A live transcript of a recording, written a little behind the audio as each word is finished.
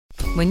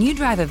When you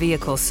drive a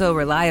vehicle so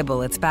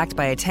reliable it's backed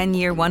by a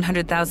 10-year,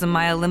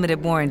 100,000-mile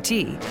limited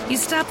warranty, you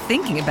stop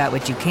thinking about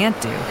what you can't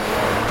do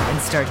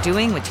and start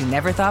doing what you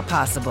never thought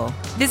possible.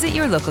 Visit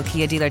your local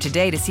Kia dealer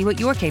today to see what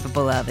you're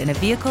capable of in a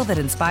vehicle that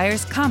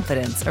inspires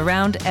confidence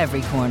around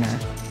every corner.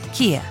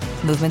 Kia,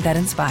 movement that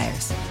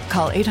inspires.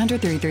 Call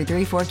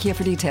 800-333-4KIA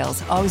for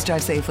details. Always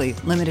drive safely.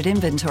 Limited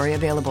inventory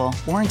available.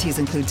 Warranties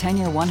include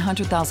 10-year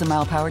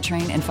 100,000-mile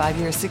powertrain and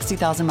 5-year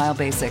 60,000-mile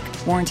basic.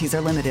 Warranties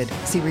are limited.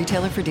 See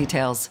retailer for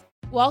details.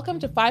 Welcome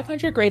to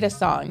 500 Greatest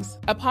Songs,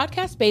 a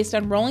podcast based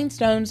on Rolling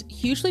Stone's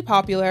hugely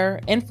popular,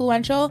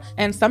 influential,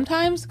 and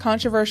sometimes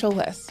controversial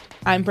list.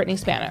 I'm Brittany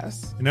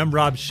Spanos. And I'm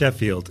Rob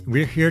Sheffield.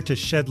 We're here to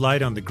shed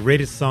light on the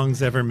greatest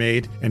songs ever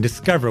made and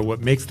discover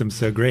what makes them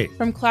so great.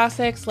 From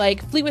classics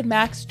like Fleetwood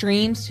Mac's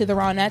Dreams to the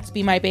Ronettes'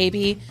 Be My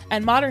Baby,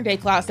 and modern-day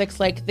classics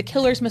like The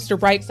Killers' Mr.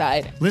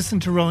 Brightside.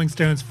 Listen to Rolling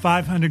Stone's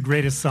 500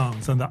 Greatest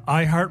Songs on the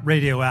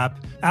iHeartRadio app,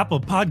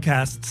 Apple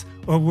Podcasts,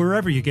 or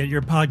wherever you get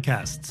your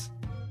podcasts.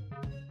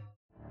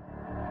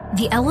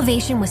 The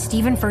Elevation with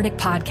Stephen Furtick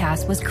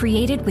podcast was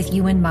created with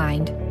you in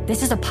mind.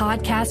 This is a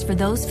podcast for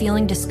those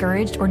feeling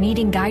discouraged or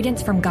needing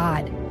guidance from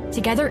God.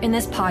 Together in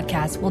this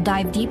podcast, we'll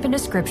dive deep into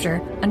Scripture,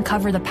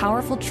 uncover the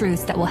powerful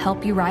truths that will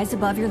help you rise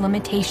above your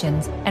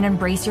limitations and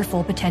embrace your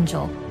full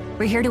potential.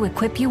 We're here to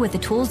equip you with the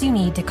tools you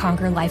need to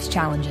conquer life's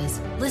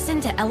challenges.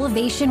 Listen to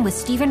Elevation with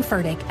Stephen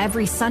Furtick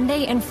every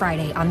Sunday and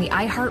Friday on the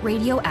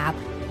iHeartRadio app,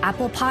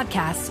 Apple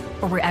Podcasts,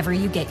 or wherever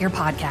you get your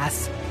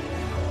podcasts.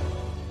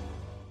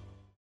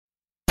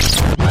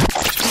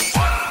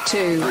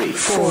 2, 3,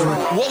 4.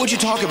 What would you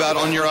talk about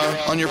on your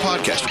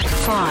podcast?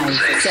 5,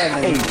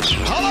 7, 8.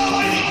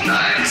 Hello,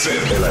 9,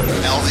 10, 11.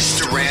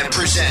 Elvis Duran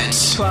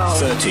presents 12,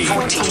 13,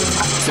 14,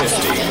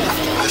 15.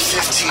 The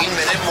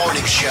 15-minute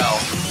morning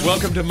show.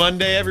 Welcome to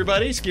Monday,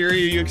 everybody. Scary,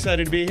 are you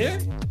excited to be here?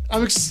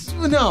 There's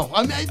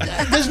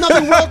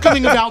nothing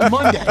welcoming about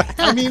Monday.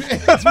 I mean,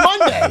 it's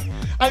Monday.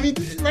 I mean,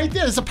 right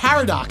there, there's a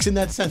paradox in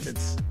that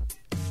sentence.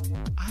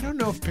 I don't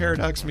know if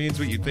paradox means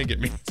what you think it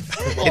means.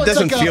 Well, it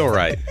doesn't feel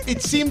right.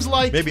 It seems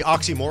like Maybe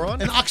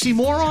oxymoron? an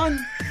oxymoron.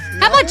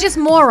 How about just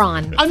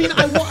moron? I mean.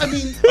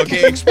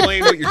 Okay,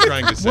 explain what you're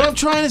trying to say. What I'm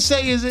trying to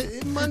say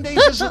is Monday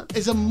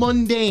is a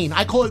mundane.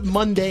 I call it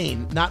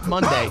mundane, not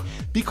Monday,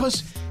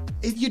 because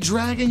you're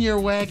dragging your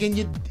wagon.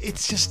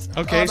 It's just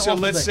Okay, so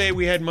let's say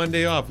we had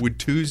Monday off. Would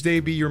Tuesday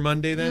be your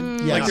Monday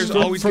then? Yeah, Like there's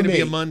so always for going to be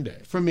me- a Monday.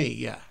 for me.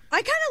 Yeah. I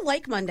kind of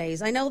like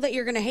Mondays. I know that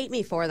you're going to hate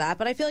me for that,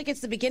 but I feel like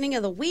it's the beginning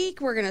of the week.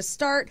 We're going to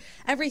start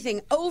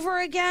everything over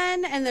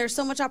again, and there's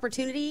so much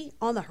opportunity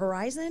on the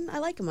horizon. I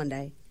like a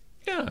Monday.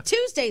 Yeah.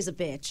 Tuesday's a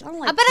bitch. I don't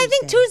like But I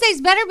think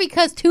Tuesday's better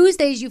because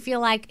Tuesdays you feel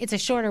like it's a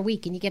shorter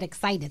week and you get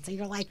excited. So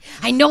you're like,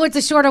 I know it's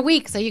a shorter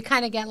week, so you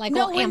kind of get like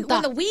all when amped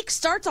up. the week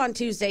starts on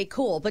Tuesday,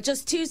 cool. But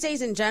just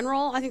Tuesdays in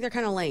general, I think they're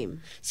kind of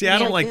lame. See, I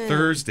don't like Yeah.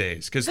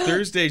 Thursdays because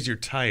Thursdays you're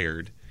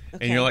tired.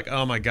 And you're like,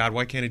 oh my God,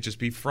 why can't it just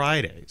be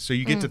Friday? So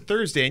you get to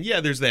Thursday, and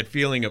yeah, there's that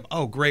feeling of,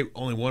 oh great,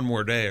 only one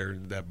more day, or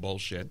that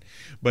bullshit.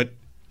 But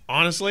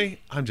honestly,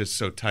 I'm just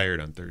so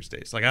tired on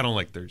Thursdays. Like, I don't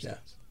like Thursdays.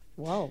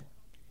 Whoa.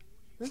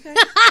 Okay.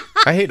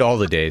 I hate all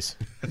the days.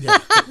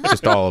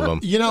 Just all of them.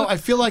 You know, I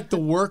feel like the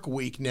work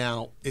week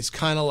now is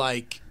kind of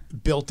like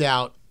built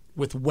out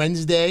with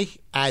Wednesday,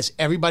 as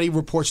everybody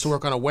reports to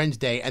work on a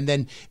Wednesday. And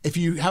then if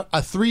you have a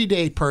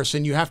 3-day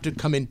person, you have to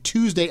come in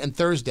Tuesday and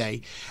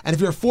Thursday. And if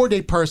you're a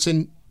 4-day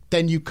person,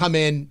 then you come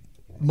in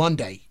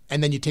Monday.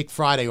 And then you take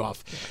Friday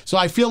off. So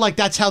I feel like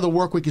that's how the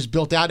work week is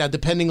built out now,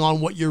 depending on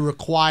what you're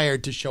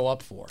required to show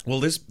up for. Well,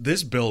 this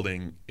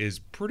building is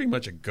pretty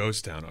much a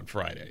ghost town on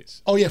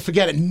Fridays. Oh, yeah,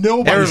 forget it.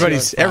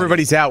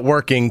 Everybody's out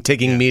working,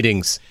 taking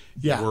meetings.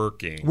 Yeah.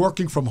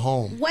 Working from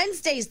home.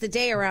 Wednesday's the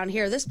day around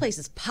here. This place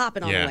is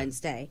popping on Yeah.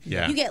 Wednesday.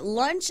 Yeah. You get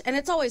lunch, and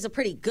it's always a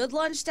pretty good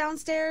lunch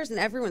downstairs, and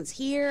everyone's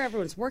here.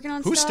 Everyone's working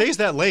on Who stuff. stays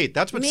that late?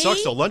 That's what Me?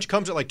 sucks, though. Lunch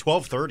comes at like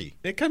 12:30.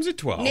 It comes at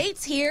 12.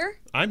 Nate's here.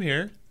 I'm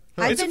here.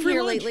 I've It's a been free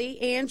here lunch.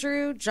 lately.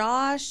 Andrew,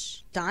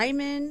 Josh,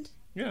 Diamond.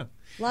 Yeah.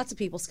 Lots of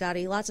people,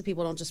 Scotty. Lots of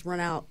people don't just run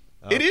out.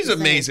 It is Just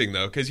saying. amazing,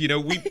 though, because,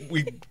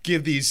 we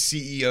give these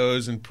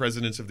CEOs and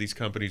presidents of these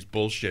companies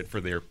bullshit for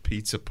their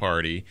pizza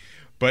party.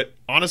 But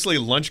honestly,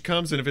 lunch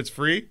comes, and if it's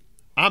free,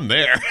 I'm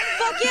there.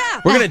 Fuck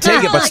yeah. We're going to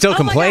take it, but still Oh my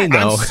complain,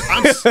 God.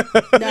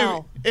 though.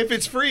 No. If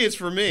it's free, it's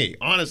for me.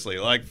 Honestly,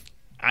 like,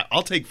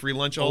 I'll take free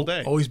lunch all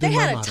day. Always They been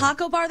my had a motto.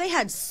 taco bar. They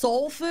had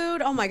soul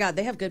food. Oh my God,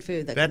 they have good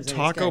food. That comes in. It's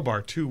taco good.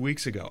 bar 2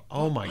 weeks ago.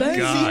 Oh my I didn't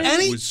God. see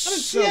any- It was I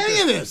didn't so see any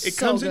good. of this. It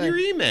So comes in good. your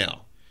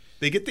email.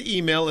 They get the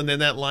email, and then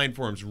that line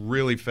forms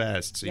really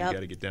fast, so Yep. you got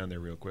to get down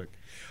there real quick.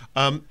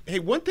 Hey,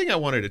 one thing I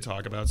wanted to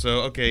talk about.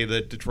 So, okay,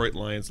 the Detroit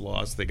Lions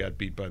lost. They got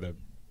beat by the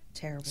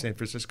Terrible. San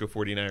Francisco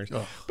 49ers.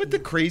 But the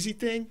crazy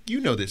thing, you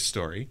know this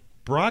story.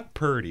 Brock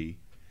Purdy,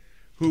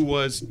 who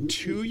was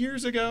 2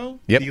 years ago,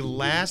 Yep. the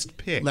last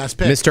pick.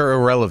 Mr.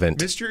 Irrelevant.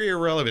 Mr.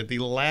 Irrelevant, the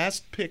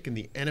last pick in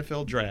the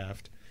NFL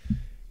draft.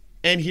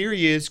 And here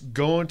he is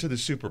going to the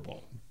Super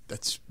Bowl.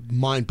 That's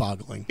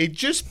mind-boggling. It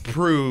just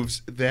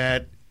proves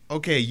that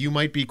okay, you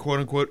might be quote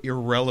unquote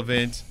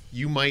irrelevant.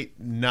 You might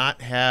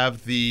not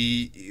have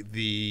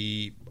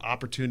the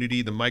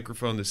opportunity, the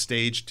microphone, the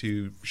stage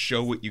to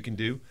show what you can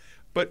do,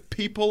 but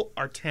people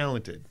are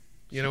talented.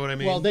 You know what I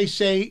mean? Well, they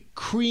say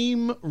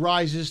cream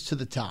rises to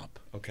the top.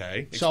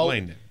 Okay,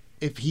 explain so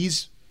it.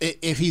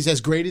 If he's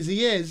as great as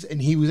he is,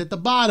 and he was at the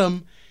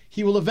bottom,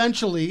 he will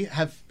eventually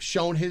have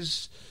shown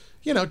his,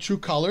 true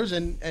colors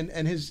and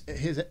his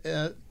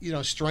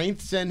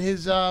strengths and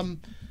his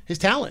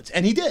talents,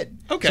 and he did.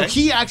 Okay, so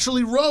he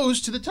actually rose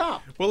to the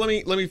top. Well,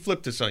 let me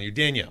flip this on you,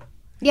 Danielle.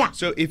 Yeah.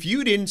 So if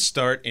you didn't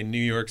start in New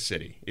York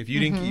City, if you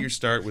didn't get your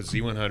start with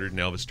Z100 and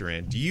Elvis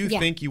Duran, do you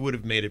think you would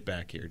have made it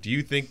back here? Do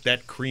you think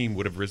that cream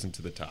would have risen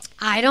to the top?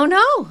 I don't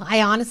know. I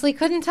honestly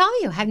couldn't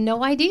tell you. I have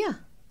no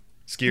idea.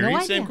 Scary, No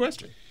same idea.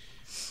 question.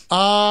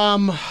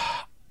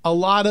 A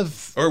lot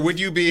of... Or would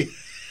you be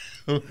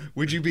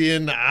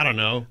in, I don't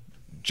know,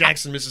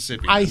 Jackson,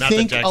 Mississippi? I Not that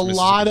think Jackson, a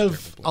lot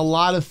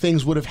Mississippi of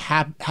things would have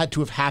had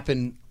to have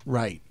happened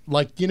right.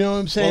 Like, you know what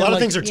I'm saying? Well, a lot of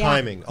things are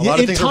timing. A lot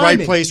of things are right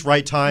place,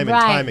 right time, and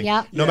timing.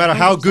 Yep. No matter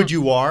how good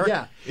you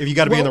are, if you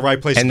got to be in the right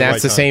place And at the that's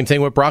right the time. same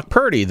thing with Brock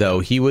Purdy,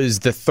 though. He was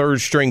the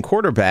third-string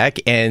quarterback,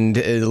 and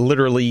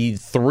literally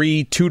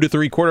 2 to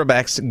 3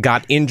 quarterbacks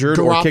got injured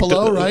or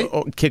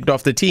kicked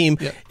off the team.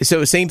 Yeah.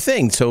 So same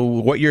thing. So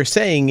what you're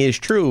saying is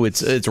true.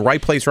 It's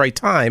right place, right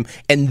time,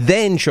 and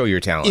then show your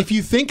talent. If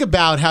you think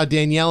about how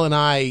Danielle and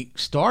I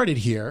started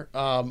here,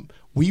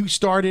 we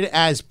started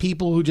as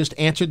people who just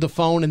answered the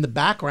phone in the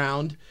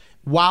background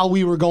while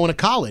we were going to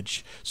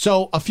college.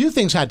 So a few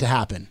things had to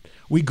happen.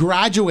 We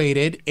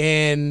graduated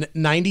in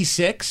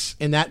 96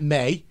 in that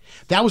May.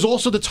 That was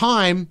also the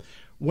time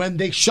when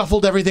they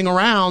shuffled everything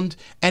around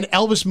and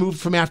Elvis moved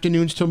from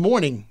afternoons to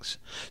mornings.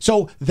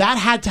 So that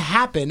had to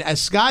happen.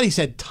 As Scotty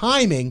said,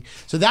 timing.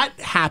 So that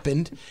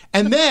happened.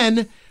 And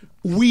then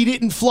we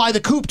didn't fly the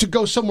coop to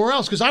go somewhere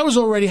else because I was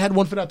already had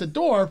one foot out the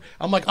door.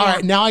 I'm like, all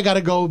right, now I got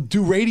to go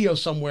do radio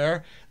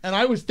somewhere. And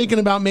I was thinking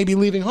about maybe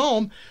leaving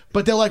home.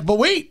 But they're like, but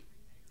wait.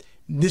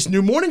 This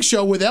new morning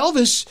show with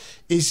Elvis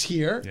is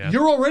here. Yeah.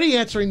 You're already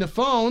answering the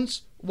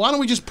phones. Why don't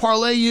we just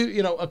parlay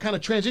you, kind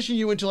of transition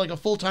you into like a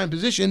full-time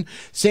position?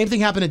 Same thing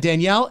happened to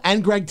Danielle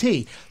and Greg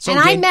T. So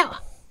I met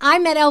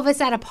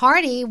Elvis at a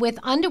party with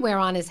underwear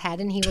on his head,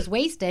 and he was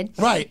wasted.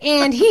 Right.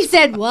 And he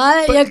said,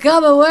 "What? You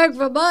come and work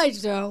for my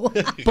show?"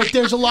 But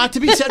there's a lot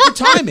to be said for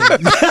timing.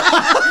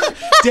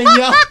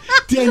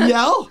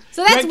 Danielle.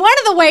 So that's one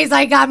of the ways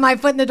I got my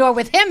foot in the door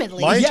with him, at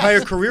least. My entire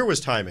career was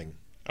timing.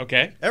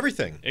 Okay.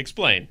 Everything.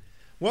 Explain.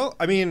 Well,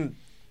 I mean,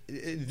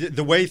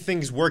 the way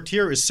things worked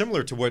here is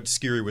similar to what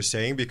Skiri was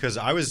saying because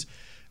I was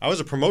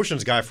a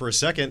promotions guy for a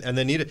second and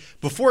then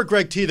before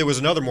Greg T, there was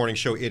another morning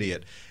show,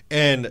 Idiot.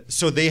 And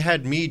so they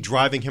had me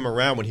driving him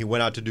around when he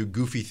went out to do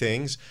goofy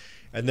things.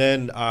 And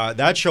then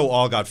that show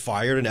all got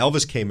fired and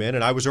Elvis came in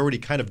and I was already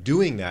kind of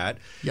doing that.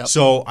 Yep.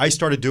 So I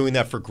started doing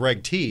that for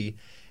Greg T.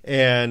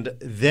 And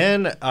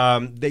then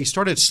they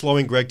started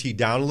slowing Greg T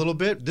down a little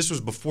bit. This was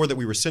before that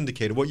we were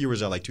syndicated. What year was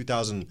that, like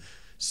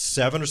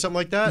 2007 or something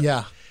like that?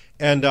 Yeah.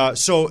 And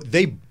so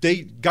they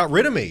got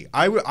rid of me.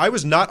 I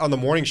was not on the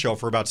morning show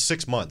for about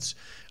 6 months.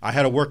 I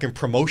had to work in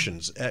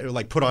promotions,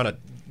 like put on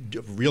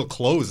real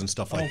clothes and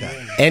stuff like that.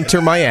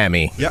 Enter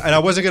Miami. Yeah, and I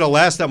wasn't going to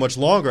last that much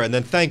longer. And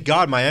then thank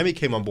God Miami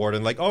came on board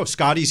and like, oh,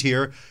 Scotty's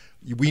here.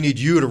 We need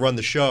you to run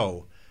the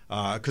show.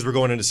 Because we're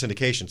going into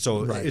syndication.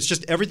 So it's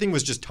just everything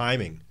was just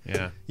timing.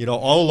 Yeah.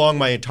 All along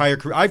my entire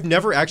career. I've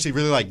never actually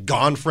really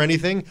gone for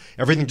anything.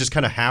 Everything just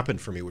kind of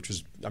happened for me, which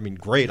was,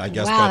 great, I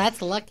guess. Wow, that's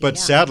lucky. But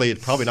sadly,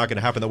 it's probably not going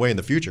to happen that way in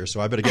the future.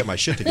 So I better get my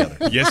shit together.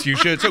 Yes, you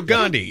should. So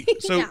Gandhi,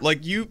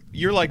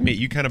 you're like me.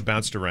 You kind of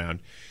bounced around.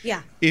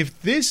 Yeah.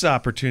 If this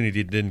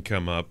opportunity didn't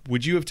come up,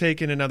 would you have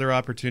taken another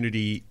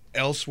opportunity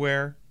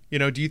elsewhere?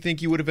 Do you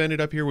think you would have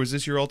ended up here? Was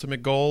this your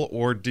ultimate goal?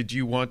 Or did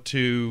you want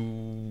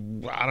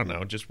to, I don't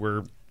know, just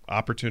where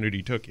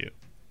opportunity took you?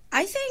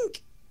 I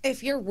think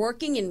if you're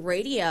working in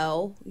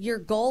radio, your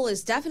goal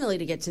is definitely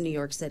to get to New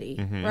York City,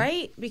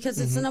 right?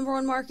 Because it's the number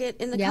one market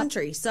in the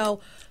country.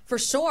 So for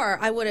sure,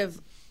 I would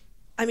have.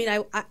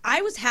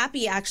 I was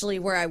happy actually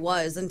where I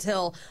was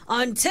until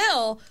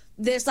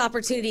this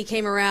opportunity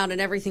came around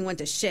and everything went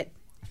to shit.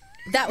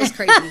 That was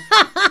crazy.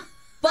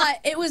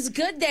 But it was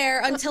good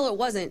there until it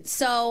wasn't.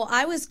 So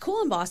I was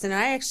cool in Boston.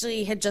 I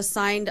actually had just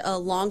signed a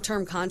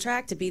long-term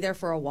contract to be there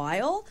for a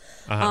while.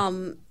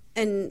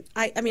 And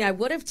I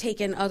would have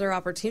taken other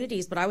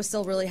opportunities, but I was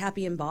still really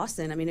happy in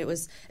Boston. It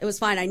was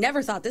fine. I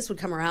never thought this would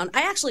come around.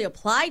 I actually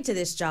applied to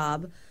this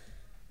job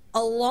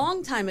a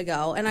long time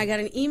ago, and I got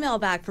an email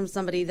back from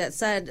somebody that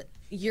said,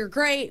 "You're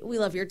great. We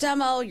love your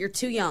demo. You're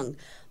too young."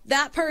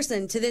 That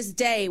person to this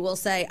day will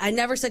say, "I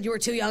never said you were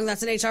too young.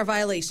 That's an HR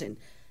violation."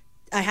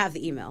 I have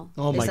the email.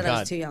 Oh, they my said God. I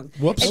was too young.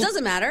 Whoops. It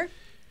doesn't matter.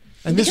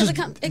 And because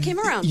it came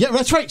around. Yeah,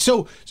 that's right.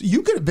 So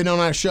you could have been on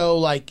our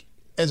show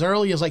as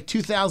early as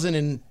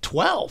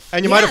 2012.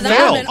 And you might have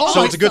failed,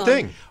 so it's a good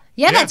thing.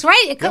 Yeah, that's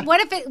right.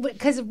 What if it?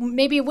 Because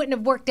maybe it wouldn't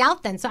have worked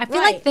out then. So I feel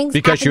like things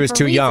because she happen was for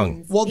too reasons.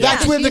 young. Well,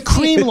 that's where the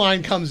cream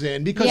line comes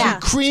in because the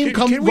cream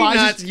comes. Can we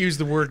not use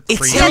the word It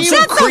cream? sounds so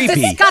That's so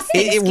creepy.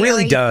 disgusting, It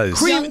really Scary. does.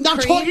 Cream.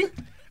 Not talking.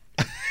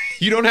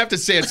 You don't have to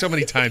say it so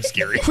many times,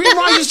 Scary. Cream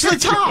rises to the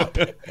top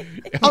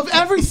of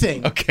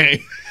everything.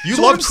 Okay. You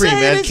So what love I'm cream,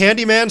 saying man. is-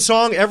 Candyman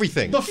song,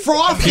 everything. The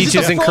froth, Peaches is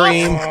it the and froth?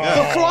 cream.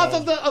 The froth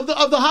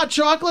of the hot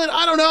chocolate.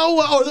 I don't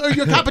know, or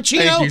your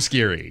cappuccino. Thank you,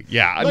 Scary.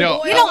 Yeah.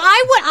 No. You know,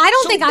 I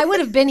don't think I would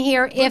have been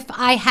here if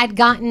I had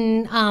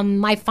gotten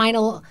my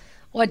final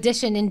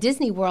audition in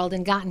Disney World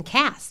and gotten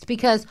cast,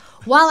 because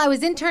while I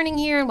was interning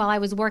here and while I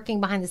was working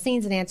behind the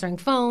scenes and answering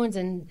phones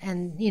and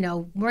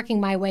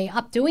working my way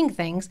up doing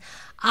things,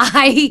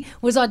 I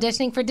was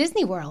auditioning for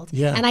Disney World.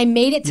 Yeah. And I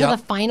made it to the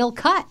final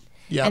cut.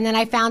 Yep. And then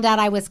I found out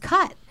I was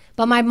cut.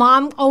 But my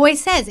mom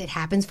always says it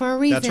happens for a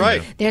reason. That's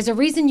right. There's a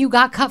reason you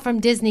got cut from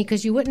Disney,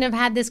 because you wouldn't have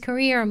had this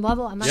career and blah,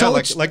 blah. I'm Yeah,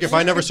 like if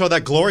I never saw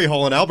that glory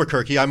hole in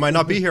Albuquerque, I might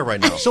not be here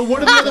right now. So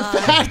what are the other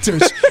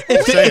factors?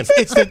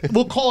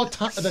 We'll call it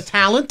the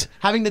talent,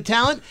 having the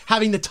talent,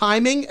 having the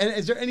timing. And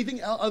is there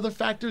anything other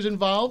factors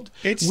involved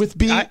with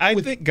being? I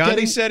think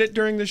Gandhi said it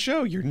during the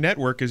show. Your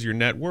network is your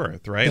net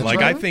worth, right? That's like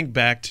right. I think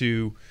back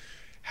to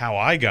how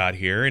I got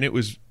here, and it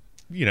was,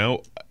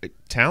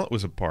 talent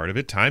was a part of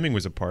it, timing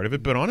was a part of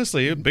it, but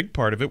honestly, a big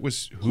part of it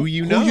was who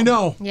you know. Who you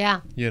know.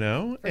 Yeah.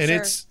 And sure.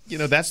 it's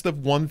that's the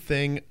one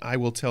thing I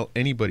will tell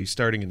anybody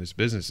starting in this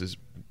business is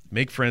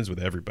make friends with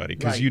everybody,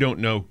 because Right. you don't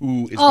know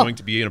who is going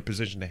to be in a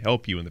position to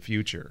help you in the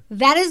future.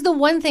 That is the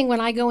one thing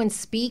when I go and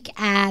speak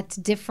at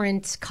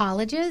different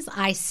colleges,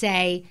 I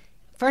say,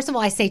 first of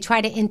all,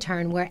 try to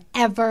intern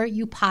wherever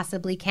you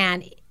possibly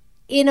can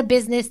in a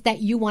business that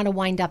you want to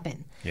wind up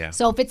in. Yeah.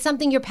 So if it's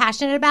something you're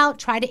passionate about,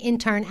 try to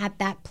intern at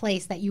that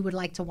place that you would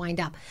like to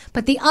wind up.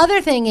 But the other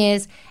thing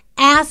is,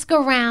 ask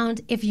around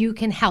if you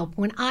can help.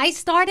 When I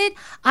started,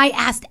 I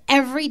asked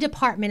every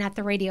department at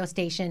the radio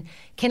station,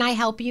 can I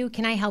help you?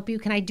 Can I help you?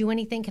 Can I do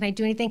anything? Can I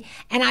do anything?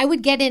 And I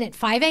would get in at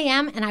 5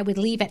 a.m. and I would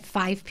leave at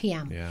 5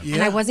 p.m.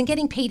 And I wasn't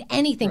getting paid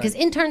anything, because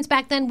interns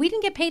back then, we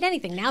didn't get paid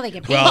anything. Now they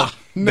get paid. Well,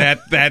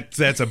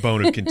 that's a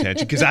bone of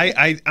contention, because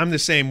I'm the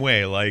same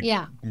way. Like,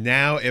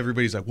 now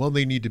everybody's like, well,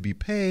 they need to be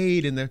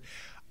paid, and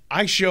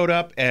I showed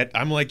up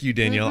I'm like you,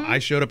 Danielle. I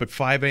showed up at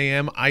 5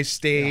 a.m. I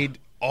stayed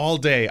all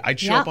day. I'd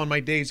show up on my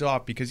days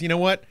off, because you know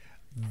what?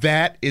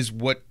 That is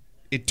what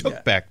it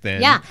took back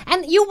then. Yeah,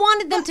 and you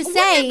wanted them to say.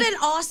 Wouldn't it have been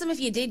awesome if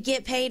you did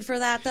get paid for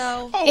that,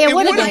 though? Oh, It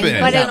would have would've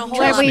been,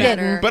 but we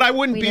didn't. But I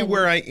wouldn't We be didn't.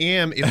 where I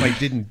am if I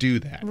didn't do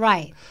that.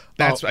 Right.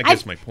 That's, I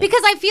guess, my point.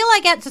 Because I feel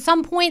like at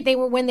some point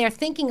when they're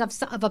thinking of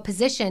a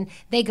position,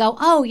 they go,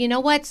 oh, you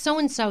know what,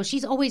 so-and-so,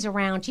 she's always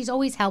around, she's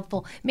always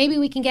helpful. Maybe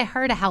we can get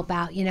her to help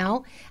out,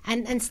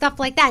 and stuff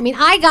like that. I mean,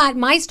 I got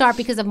my start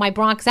because of my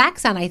Bronx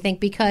accent, I think,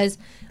 because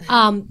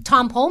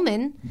Tom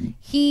Pullman,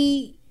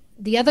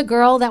 the other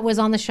girl that was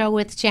on the show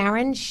with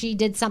Sharon, she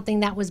did something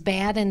that was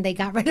bad and they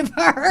got rid of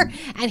her.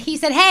 And he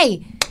said,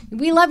 hey,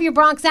 we love your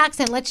Bronx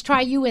accent. Let's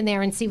try you in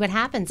there and see what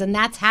happens. And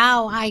that's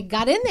how I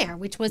got in there,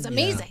 which was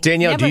amazing.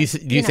 Danielle, do you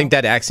think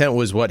that accent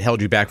was what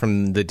held you back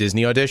from the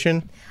Disney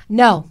audition?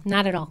 No,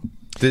 not at all.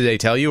 Did they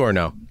tell you or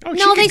no? Oh,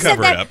 No, they said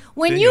cover it that up.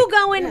 when you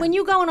go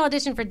and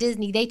audition for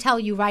Disney, they tell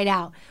you right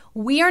out,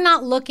 we are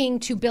not looking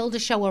to build a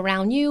show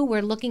around you.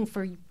 We're looking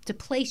to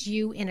place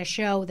you in a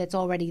show that's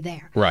already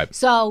there. Right.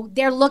 So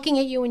they're looking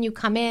at you when you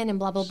come in and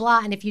blah, blah,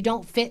 blah. And if you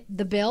don't fit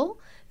the bill,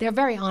 they're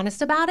very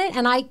honest about it.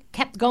 And I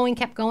kept going.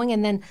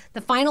 And then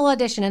the final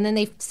audition, and then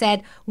they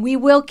said, we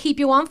will keep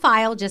you on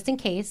file just in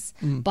case,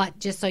 but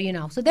just so you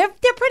know. So they're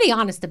pretty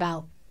honest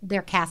about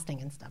their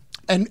casting and stuff.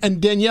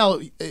 And Danielle,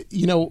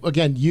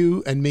 again,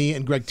 you and me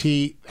and Greg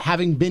T,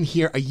 having been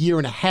here a year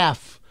and a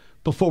half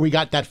before we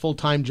got that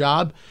full-time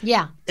job.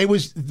 Yeah.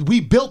 We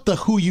built the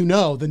Who You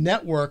Know, the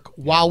network,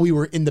 while we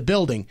were in the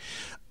building.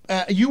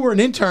 You were an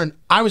intern.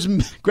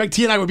 Greg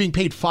T and I were being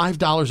paid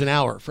 $5 an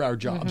hour for our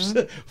jobs.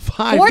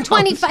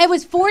 $4.25. It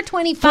was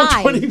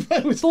 $4.25.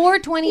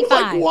 $4.25.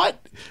 Like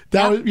what?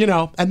 That was,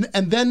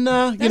 and then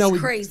That's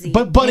crazy.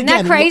 But Isn't again,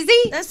 that crazy?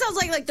 That sounds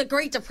like the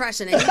Great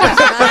Depression.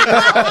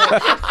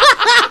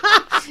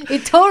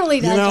 It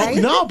totally does. Right?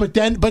 No, but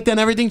then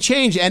everything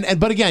changed,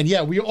 but again,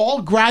 we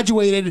all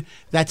graduated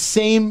that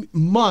same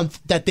month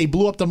that they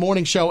blew up the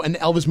morning show and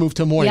Elvis moved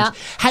to mornings. Yeah.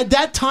 Had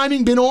that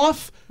timing been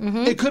off,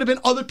 it could have been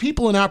other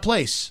people in our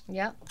place.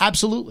 Yep.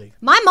 Absolutely.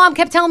 My mom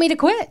kept telling me to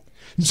quit.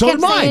 So kept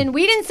did mine. saying,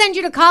 we didn't send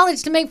you to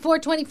college to make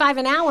 $4.25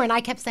 an hour, and I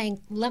kept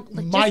saying,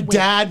 My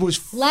dad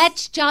was.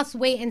 Let's just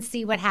wait and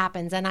see what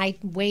happens. And I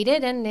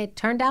waited, and it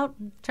turned out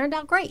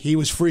great. He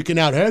was freaking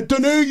out.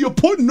 Anthony, you're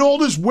putting all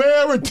this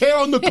wear and tear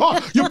on the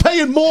car. You're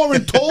paying more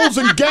in tolls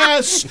and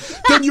gas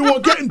than you are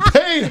getting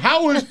paid.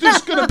 How is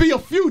this going to be a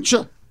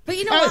future? But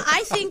you know what?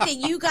 I think that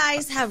you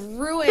guys have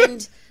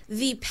ruined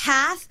the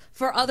path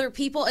for other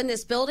people in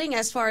this building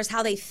as far as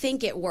how they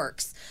think it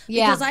works.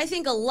 Yeah. Because I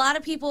think a lot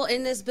of people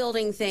in this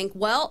building think,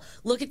 well,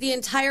 look at the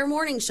entire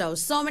morning show.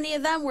 So many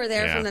of them were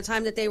there from the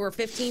time that they were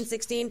 15,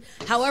 16,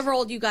 however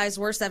old you guys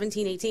were,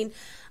 17, 18.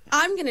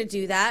 I'm going to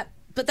do that.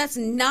 But that's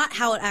not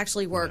how it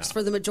actually works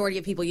for the majority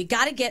of people. You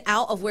got to get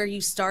out of where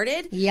you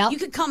started. Yep. You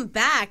could come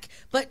back,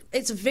 but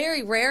it's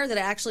very rare that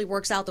it actually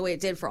works out the way it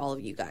did for all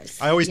of you guys.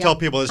 I always tell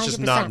people it's just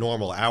 100%. not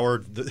normal.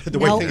 The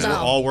way things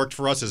all worked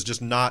for us is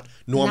just not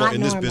normal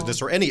in this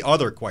business or any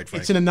other, quite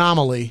frankly. It's an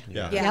anomaly.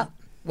 Yeah. Yep.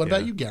 What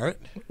about you,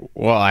 Garrett?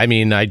 Well, I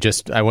mean, I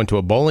went to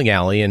a bowling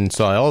alley and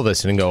saw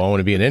Elvis and go, I want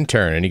to be an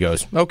intern. And he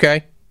goes,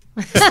 okay.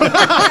 See,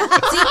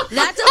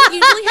 that doesn't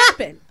usually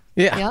happen.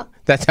 Yeah, Yep.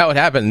 That's how it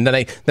happened.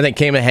 And then I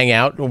came and hang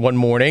out one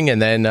morning,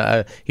 and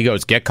then he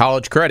goes, get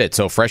college credit.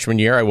 So freshman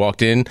year, I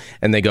walked in,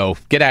 and they go,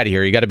 get out of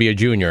here. You got to be a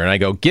junior. And I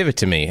go, give it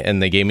to me.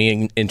 And they gave me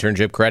an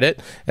internship credit,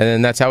 and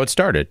then that's how it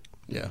started.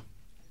 Yeah.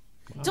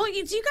 Do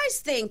you guys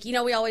think,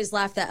 we always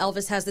laugh that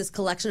Elvis has this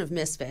collection of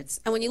misfits.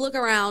 And when you look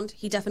around,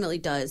 he definitely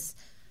does.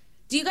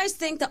 Do you guys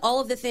think that all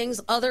of the things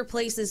other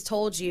places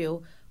told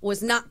you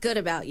was not good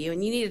about you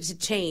and you needed to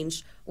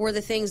change were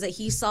the things that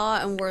he saw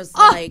and was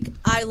like,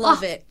 I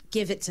love it,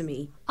 give it to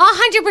me?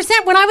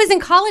 100%. When I was in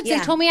college, they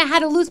told me I had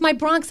to lose my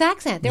Bronx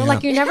accent. They were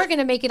like, you're never going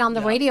to make it on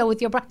the radio with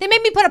your Bronx. They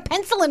made me put a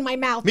pencil in my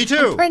mouth. Me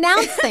too. And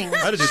pronounce things. I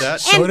had to do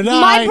that. So did my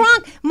I.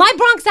 My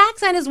Bronx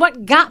accent is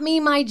what got me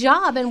my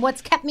job and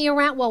what's kept me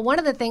around. Well, one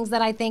of the things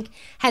that I think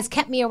has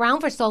kept me around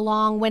for so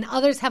long when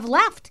others have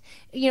left,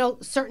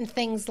 certain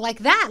things like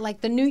that, like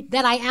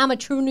that I am a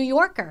true New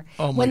Yorker.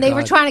 Oh my when they God.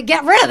 were trying to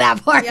get rid of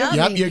that part of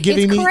Yep, me. you're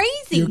giving it's me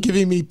crazy. You're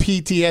giving me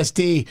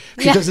PTSD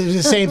because it's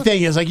the same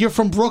thing. It's like, you're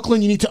from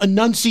Brooklyn, you need to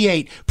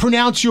enunciate,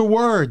 pronounce your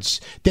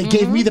words. They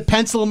gave me the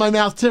pencil in my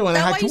mouth too, and Is I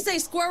that had why to. you say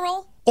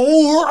squirrel?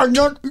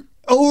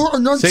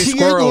 Say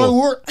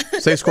squirrel.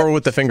 Say squirrel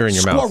with the finger in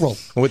your Squirrel.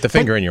 mouth. With the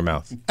finger in your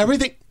mouth.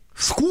 Everything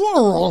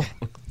squirrel.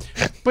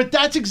 But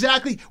that's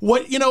exactly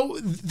what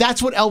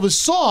that's what Elvis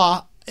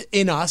saw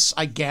in us,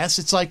 I guess.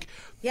 It's like,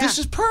 this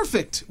is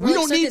perfect. We're We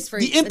don't need circus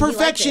freaks, the and he liked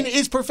imperfection it.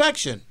 is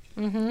perfection.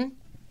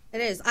 It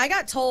is. I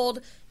got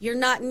told you're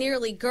not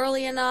nearly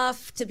girly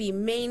enough to be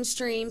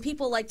mainstream.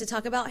 People like to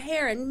talk about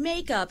hair and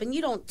makeup, and you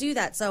don't do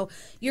that. So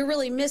you're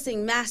really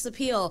missing mass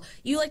appeal.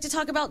 You like to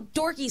talk about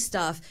dorky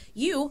stuff.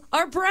 You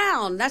are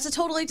brown. That's a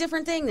totally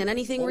different thing than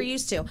anything we're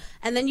used to.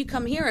 And then you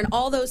come here and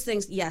all those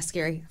things,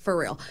 Scary, for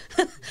real.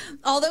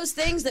 All those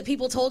things that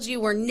people told you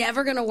were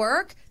never going to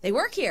work, they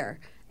work here.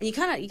 And you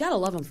got to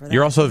love them for that.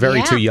 You're also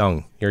too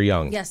young. You're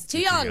young. Yes, too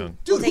young.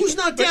 Dude, who's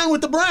not down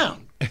with the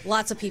brown?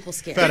 Lots of people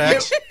scared.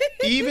 FedEx.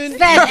 Even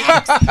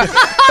FedEx.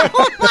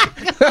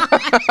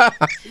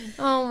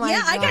 Oh my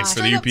Yeah, God. I got Thanks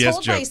for the straight up UPS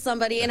told by joke.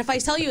 somebody, and if I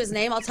tell you his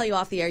name, I'll tell you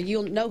off the air.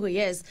 You'll know who he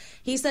is.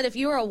 He said, if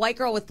you were a white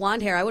girl with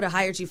blonde hair, I would have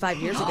hired you 5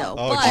 years ago.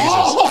 Oh,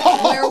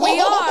 but where we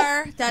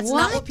are, that's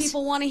not What? what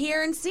people want to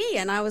hear and see.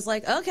 And I was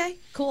like, okay,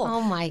 cool. Oh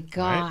my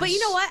God. But you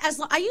know what?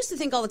 I used to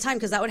think all the time,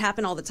 because that would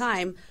happen all the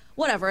time.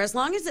 Whatever, as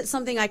long as it's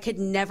something I could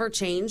never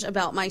change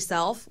about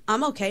myself,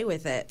 I'm okay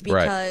with it,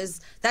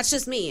 because that's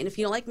just me. And if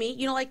you don't like me,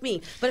 you don't like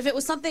me. But if it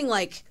was something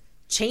like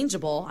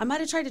changeable, I might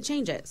have tried to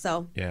change it.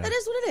 So that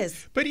is what it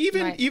is. But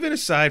even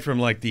aside from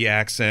like the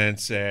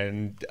accents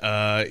and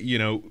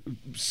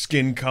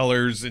skin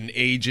colors and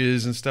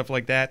ages and stuff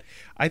like that,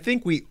 I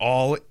think we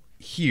all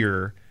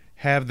here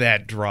have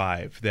that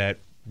drive that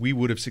we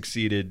would have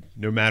succeeded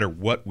no matter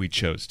what we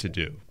chose to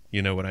do.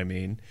 You know what I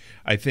mean?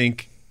 I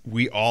think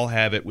we all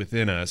have it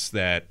within us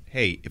that,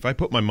 hey, if I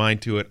put my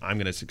mind to it, I'm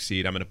going to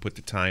succeed. I'm going to put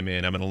the time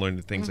in. I'm going to learn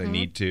the things I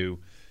need to.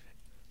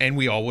 And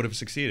we all would have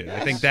succeeded.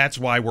 I think that's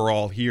why we're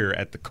all here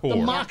at the core.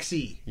 The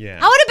moxie. Yeah.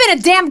 I would have been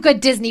a damn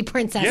good Disney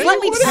princess. Yeah, Let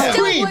you me would tell have.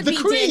 you. Still would The be,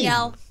 cream.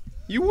 Danielle.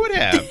 You would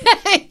have.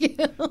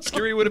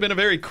 Scary would have been a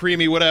very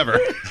creamy whatever.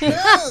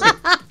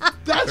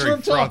 That's Very what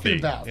I'm talking frothy.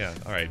 about. Yeah.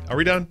 All right. Are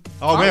we done?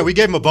 Oh, man, we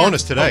gave him a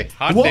bonus today.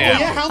 Hot Whoa, damn.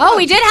 yeah, how Oh,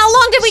 we did? How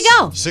long did we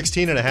go?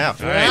 16 and a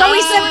half. All right. So,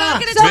 we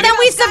so then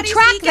we Scotty's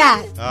subtract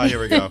that. Oh, here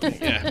we go.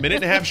 Yeah, minute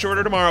and a half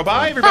shorter tomorrow.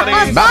 Bye, everybody.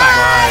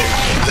 Bye.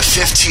 The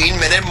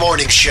 15-minute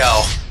morning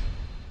show.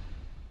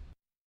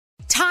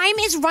 Time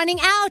is running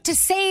out to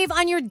save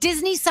on your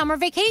Disney summer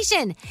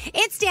vacation.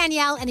 It's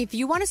Danielle, and if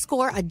you want to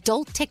score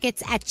adult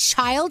tickets at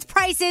child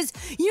prices,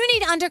 you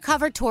need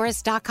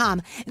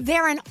UndercoverTourist.com.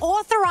 They're an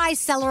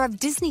authorized seller of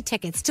Disney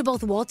tickets to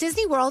both Walt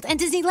Disney World and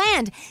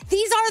Disneyland.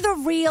 These are the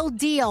real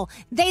deal.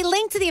 They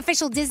link to the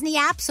official Disney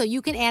app so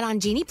you can add on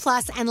Genie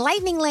Plus and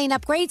Lightning Lane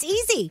upgrades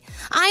easy.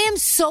 I am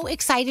so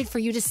excited for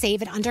you to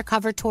save at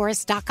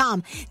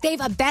UndercoverTourist.com. They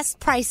have a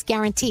best price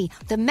guarantee.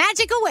 The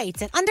magic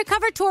awaits at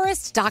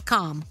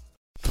UndercoverTourist.com.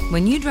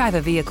 When you drive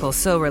a vehicle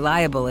so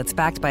reliable it's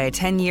backed by a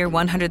 10-year,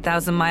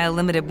 100,000-mile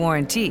limited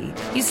warranty,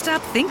 you stop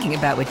thinking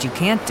about what you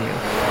can't do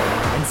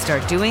and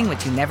start doing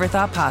what you never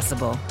thought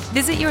possible.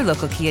 Visit your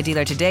local Kia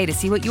dealer today to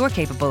see what you're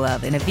capable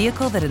of in a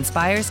vehicle that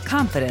inspires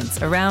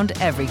confidence around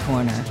every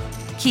corner.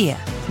 Kia,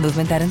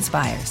 movement that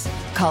inspires.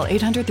 Call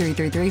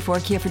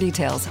 800-333-4KIA for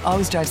details.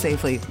 Always drive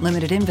safely.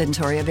 Limited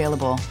inventory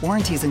available.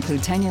 Warranties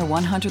include 10-year,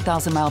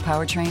 100,000-mile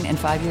powertrain and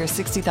 5-year,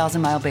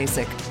 60,000-mile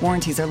basic.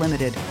 Warranties are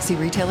limited. See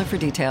retailer for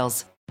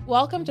details.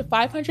 Welcome to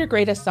 500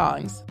 Greatest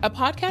Songs, a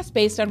podcast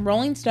based on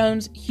Rolling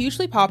Stone's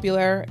hugely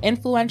popular,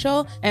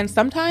 influential, and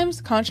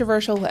sometimes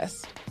controversial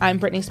list. I'm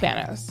Brittany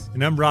Spanos.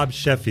 And I'm Rob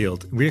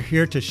Sheffield. We're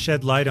here to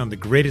shed light on the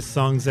greatest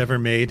songs ever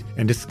made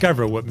and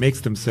discover what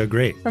makes them so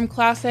great. From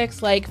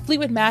classics like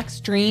Fleetwood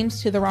Mac's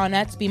Dreams to the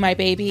Ronettes' Be My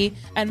Baby,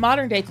 and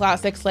modern-day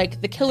classics like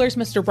The Killers'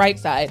 Mr.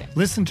 Brightside.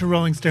 Listen to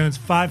Rolling Stone's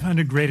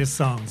 500 Greatest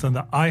Songs on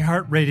the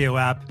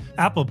iHeartRadio app,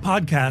 Apple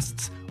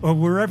Podcasts, or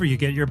wherever you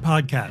get your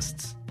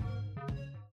podcasts.